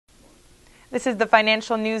This is the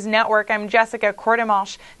Financial News Network. I'm Jessica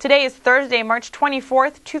Kordemosh. Today is Thursday, March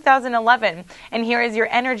 24th, 2011, and here is your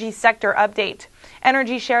energy sector update.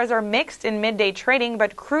 Energy shares are mixed in midday trading,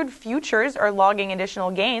 but crude futures are logging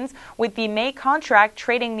additional gains, with the May contract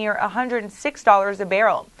trading near $106 a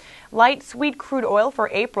barrel. Light sweet crude oil for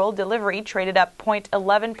April delivery traded up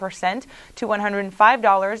 0.11% to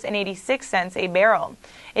 $105.86 a barrel.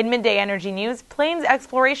 In midday energy news, Plains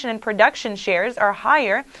exploration and production shares are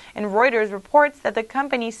higher, and Reuters reports that the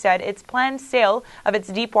company said its planned sale of its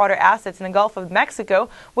deepwater assets in the Gulf of Mexico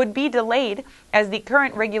would be delayed as the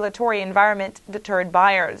current regulatory environment deterred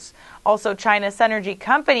buyers. Also, China's Sunergy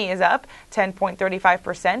Co is up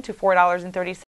 10.35% to $4.37